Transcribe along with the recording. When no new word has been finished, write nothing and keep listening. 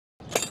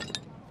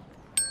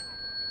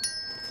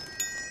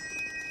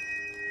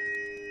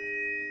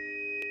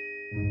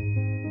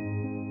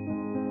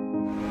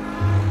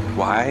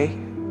Why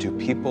do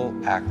people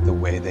act the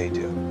way they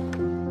do?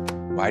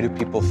 Why do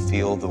people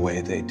feel the way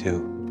they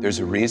do? There's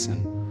a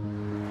reason.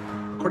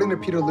 According to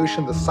Peter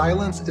Lucian, the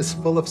silence is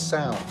full of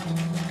sound.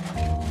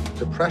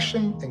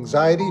 Depression,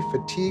 anxiety,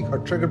 fatigue are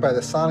triggered by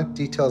the sonic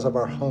details of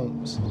our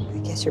homes. I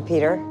guess you're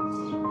Peter.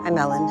 I'm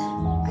Ellen.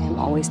 I am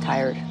always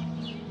tired.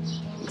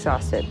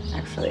 Exhausted,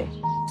 actually.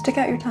 Stick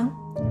out your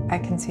tongue. I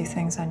can see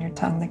things on your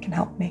tongue that can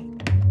help me.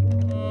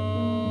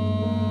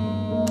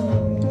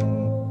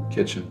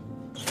 Kitchen.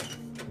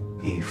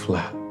 E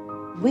flat.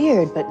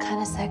 Weird, but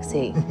kind of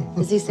sexy.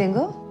 Is he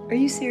single? Are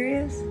you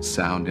serious?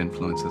 Sound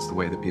influences the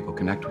way that people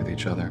connect with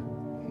each other.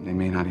 They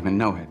may not even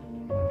know it.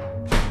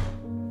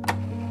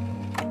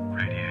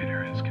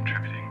 Radiator is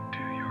contributing to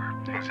your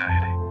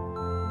anxiety.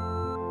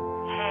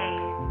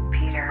 Hey,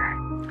 Peter.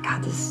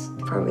 God, this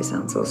probably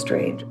sounds so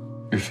strange.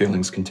 Your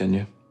feelings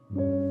continue.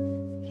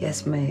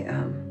 Yes, my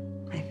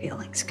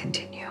feelings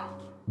continue.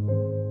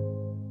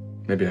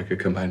 Maybe I could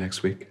come by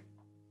next week.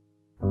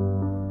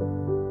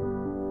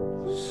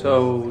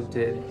 So,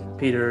 did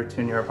Peter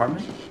tune your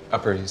apartment?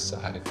 Upper East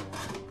Side.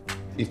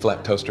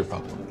 E-flat toaster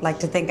problem. Like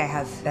to think I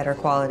have better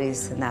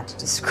qualities than that to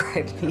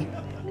describe me.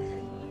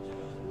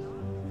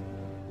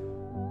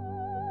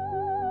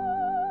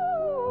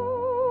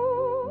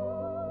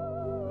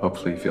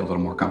 Hopefully you feel a little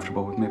more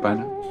comfortable with me by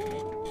now.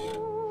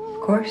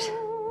 Of course.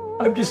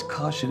 I'm just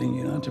cautioning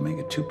you not to make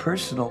it too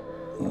personal.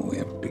 We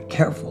have to be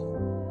careful.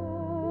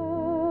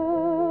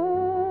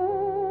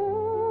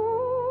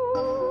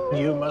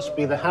 You must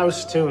be the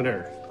house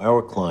tuner.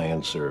 Our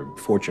clients are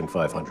Fortune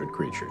 500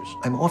 creatures.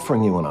 I'm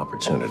offering you an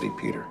opportunity,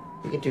 Peter.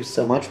 You can do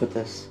so much with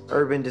this.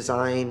 Urban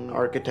design,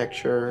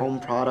 architecture, home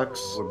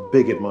products. We're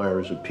big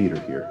admirers of Peter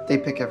here. They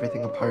pick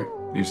everything apart.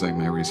 You think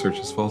my research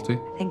is faulty?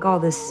 I think all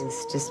this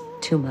is just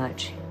too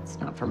much. It's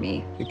not for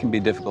me. It can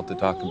be difficult to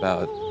talk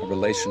about a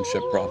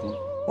relationship problem.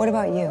 What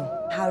about you?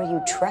 How do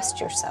you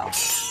trust yourself?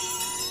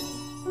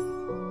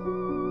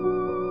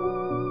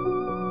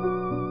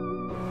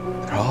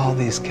 There are all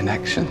these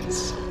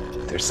connections.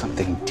 There's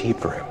something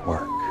deeper at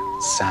work.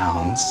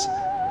 Sounds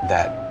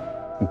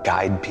that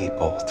guide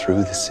people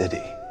through the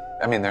city.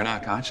 I mean, they're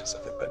not conscious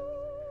of it, but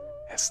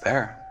it's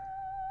there.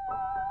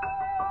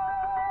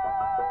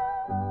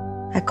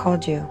 I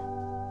called you.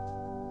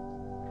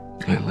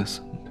 I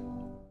listen.